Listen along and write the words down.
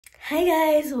Hi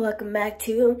guys, welcome back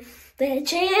to the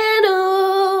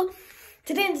channel.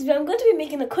 Today in this video, I'm going to be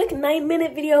making a quick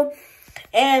 9-minute video,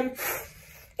 and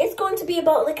it's going to be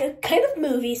about like a kind of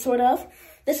movie, sort of.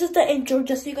 This is the intro,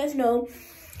 just so you guys know.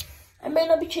 I might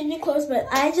not be changing clothes, but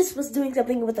I just was doing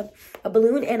something with a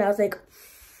balloon, and I was like,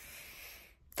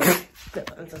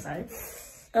 I'm so sorry.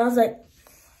 And I was like,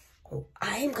 oh,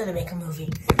 I am gonna make a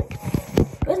movie. You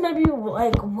guys might be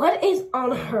like, what is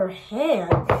on her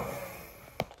hand?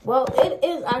 Well, it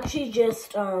is actually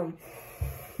just nail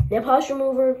polish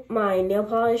remover. My nail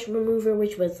polish remover,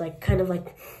 which was like kind of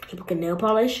like typical nail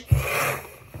polish,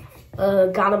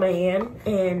 got on my hand,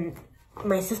 and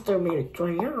my sister made it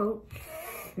dry out.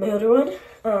 My other one.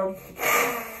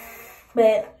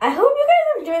 But I hope you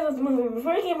guys enjoy this movie.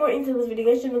 Before I get more into this video,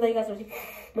 you guys should know that you guys watching.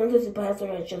 Don't lose the podcast on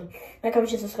my channel. Like,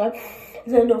 comment, share, subscribe,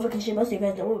 and then notification bell so you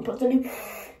guys know when we post a new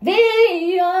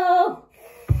video.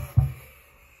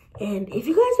 And if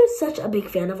you guys are such a big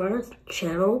fan of our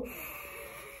channel,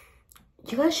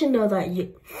 you guys should know that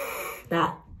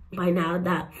by now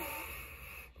that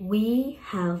we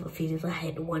have a few days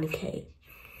ahead 1K.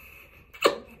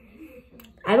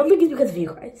 I don't think it's because of you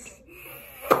guys.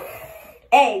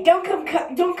 Hey, don't come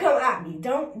at me.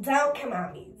 Don't come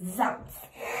at me. Don't.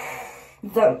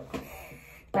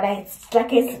 But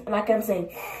like I'm saying,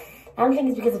 I don't think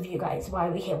it's because of you guys why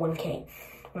we hit 1K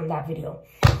on that video.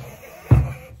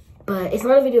 But it's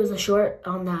not a video, it's a short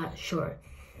on that short.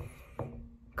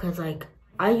 Cause like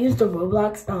I used the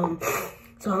Roblox song.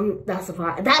 That's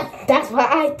why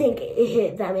I think it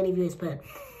hit that many views. But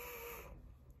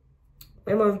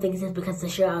my mom thinks it's because of the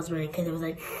shirt I was wearing. Cause it was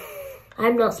like,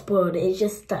 I'm not spoiled. It's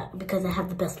just because I have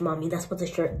the best mommy. That's what the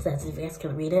shirt says. If you guys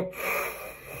can read it.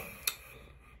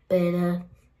 But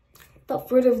without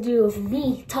further ado of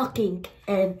me talking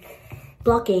and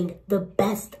blocking the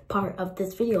best part of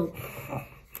this video.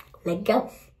 Let's go.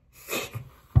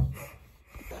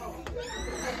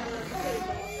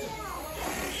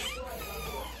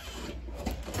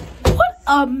 What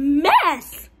a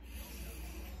mess!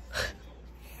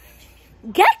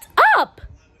 Get up!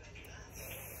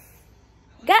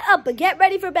 Get up and get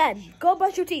ready for bed. Go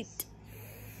brush your teeth.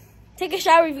 Take a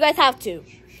shower if you guys have to.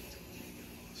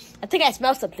 I think I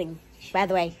smell something, by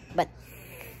the way, but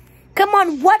come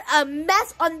on, what a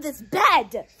mess on this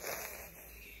bed!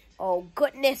 Oh,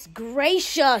 goodness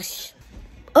gracious.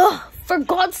 Ugh, for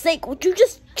God's sake, would you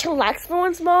just chillax for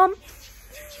once, Mom?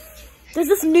 There's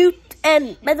this new,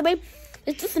 and by the way,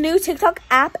 it's this new TikTok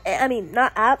app,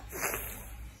 not app,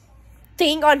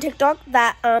 thing on TikTok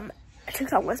that,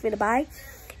 TikTok wants me to buy.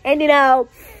 And, you know,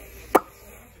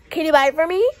 can you buy it for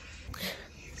me?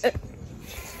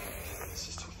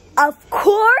 Of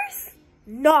course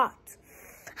not.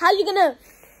 How you gonna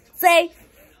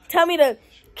tell me to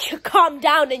calm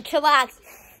down and chillax,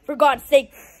 for God's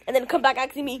sake, and then come back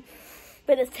asking me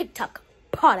for this TikTok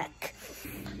product?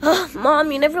 Ugh,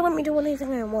 Mom, you never let me do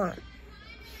anything I want.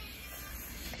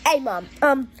 Hey, Mom,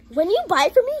 when you buy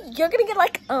it for me, you're gonna get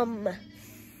like,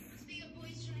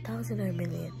 1,000 or a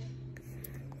million.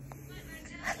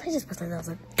 I just put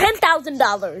 $10,000.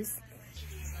 $10,000.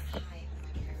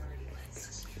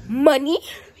 Money.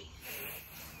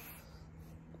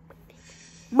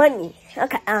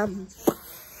 Okay,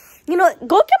 you know what?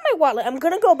 Go get my wallet. I'm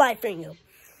gonna go buy it for you.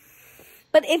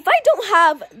 But if I don't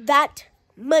have that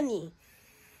money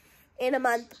in a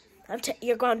month,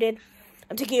 you're grounded.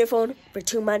 I'm taking your phone for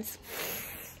 2 months.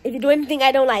 If you do anything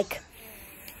I don't like,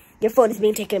 your phone is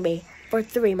being taken away for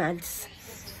 3 months.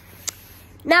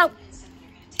 Now,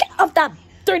 get off that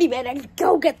dirty bed and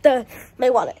go get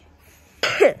my wallet.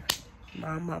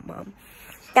 Mom.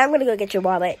 Now I'm gonna go get your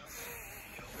wallet.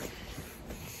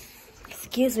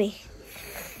 Excuse me.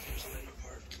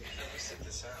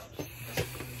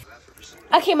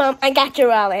 Okay, Mom, I got your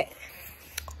wallet.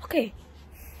 Okay.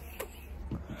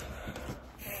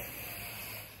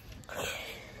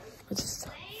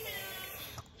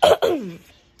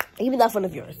 Give me that phone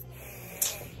of yours.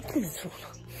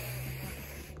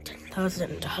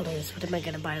 $10,000. What am I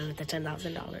gonna buy with the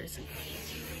 $10,000?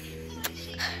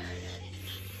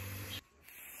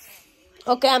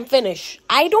 Okay, I'm finished.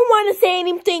 I don't want to say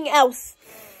anything else.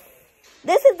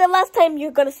 This is the last time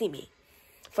you're gonna see me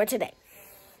for today.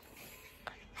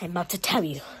 I'm about to tell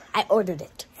you, I ordered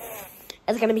it.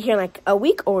 It's gonna be here in like a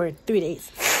week or 3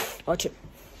 days or 2.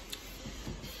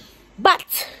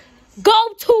 But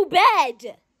go to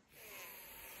bed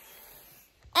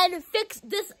and fix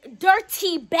this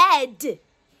dirty bed.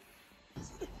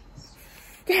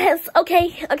 Yes,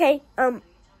 okay.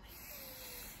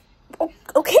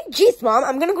 Okay, jeez, Mom,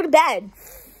 I'm gonna go to bed.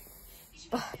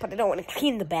 But I don't want to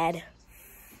clean the bed.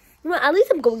 Well, at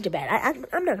least I'm going to bed.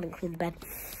 I'm not going to clean the bed.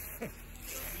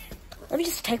 Let me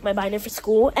just take my binder for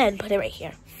school and put it right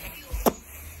here. I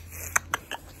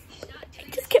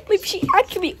just can't believe she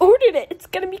actually ordered it. It's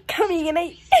gonna be coming and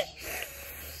I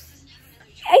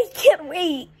can't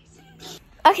wait.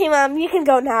 Okay, Mom, you can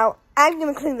go now. I'm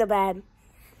gonna clean the bed.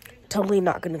 Totally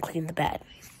not gonna clean the bed.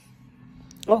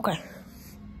 Okay.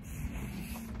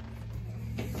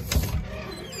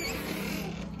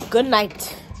 Good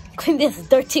night. Clean this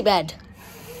dirty bed.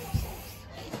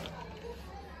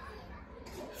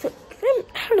 I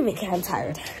don't even care, I'm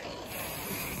tired.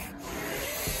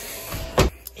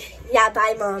 Yeah,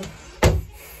 bye, Mom.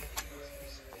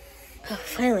 Oh,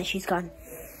 finally, she's gone.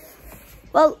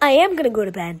 Well, I am gonna go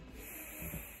to bed.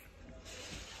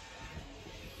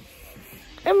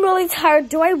 I'm really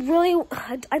tired. I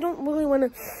don't really want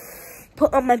to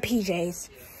put on my PJs.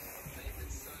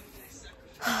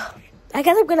 I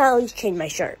guess I'm gonna at least change my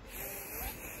shirt.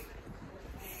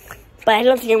 But I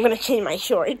don't think I'm gonna change my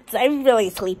shorts. I'm really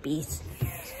sleepy.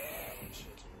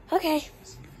 Okay.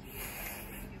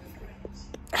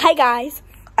 Hi guys.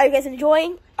 Are you guys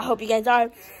enjoying? I hope you guys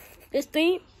are. There's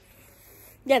 3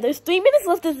 minutes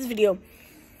left of this video.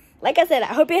 Like I said,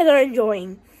 I hope you guys are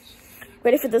enjoying.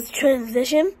 Ready for this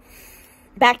transition?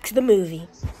 Back to the movie.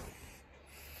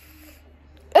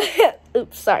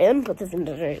 Oops, sorry. Let me put this in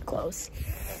the very close.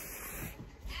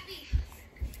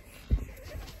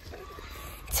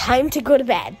 Time to go to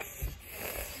bed.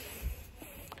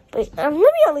 But let me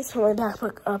at least put my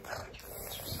backpack up.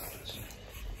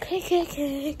 Okay.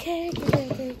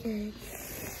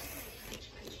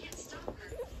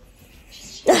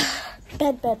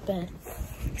 Bed.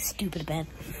 Stupid bed.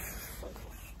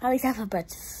 I always have a bed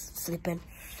to sleep in.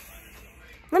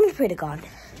 Let me pray to God.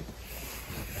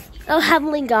 Oh,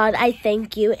 Heavenly God, I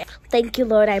thank you. Thank you,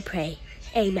 Lord, I pray.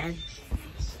 Amen.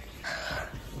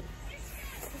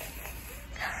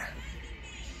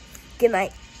 Good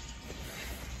night.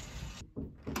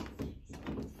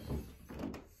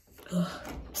 Ugh,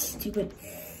 stupid.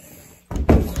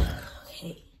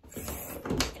 Okay.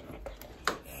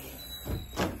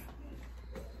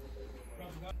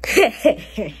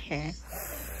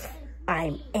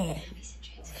 I'm in.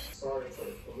 Sorry for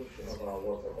the pollution of our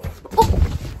water body.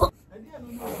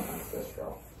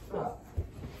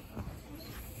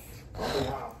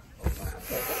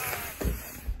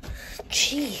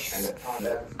 Jeez.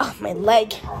 Oh, my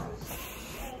leg.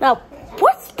 Now,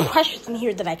 what's precious in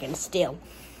here that I can steal?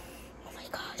 Oh my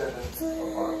God.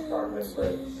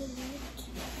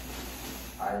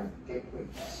 I'm deeply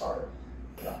sorry.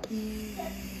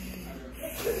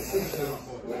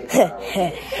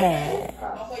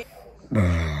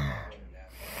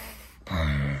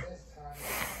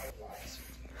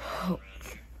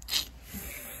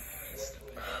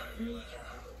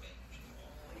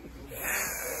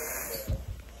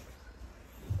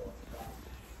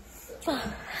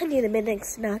 I need a midnight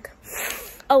snack.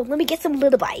 Oh, let me get some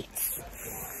little bites.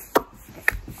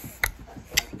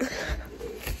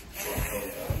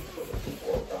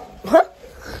 Huh?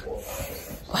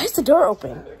 Why is the door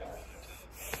open?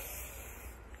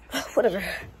 Whatever.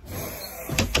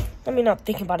 Let me not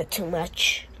think about it too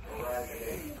much.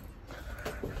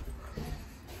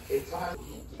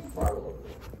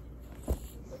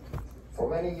 For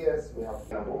many years, we have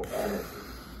doubled energy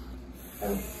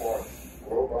and fought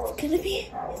global.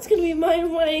 It's gonna be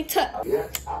mine when I touch.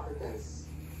 Yet Africans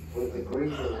with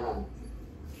degrees in hand.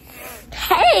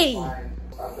 Hey!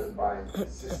 Surrounded by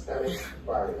systemic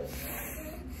barriers.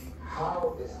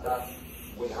 How is that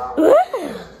we have?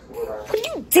 What are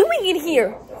you doing in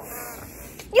here?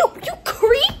 You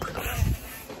creep!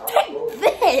 Take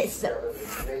this!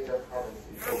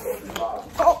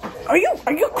 Oh, are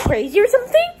you crazy or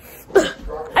something?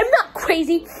 I'm not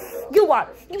crazy. You are.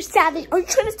 You savage. Are you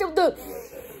trying to steal the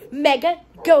Mega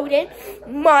Golden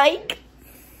Mike?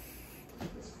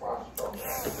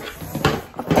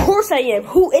 Of course I am.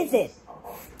 Who is it?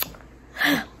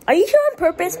 Are you here on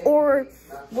purpose, or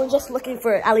we're just looking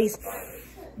for at least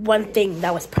one thing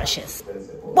that was precious?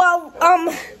 Well,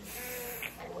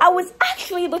 I was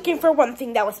actually looking for one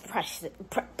thing that was precious.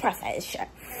 How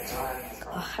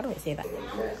do I say that?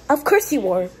 Of course you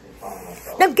were.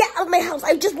 Now get out of my house.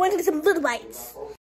 I just wanted some little bites.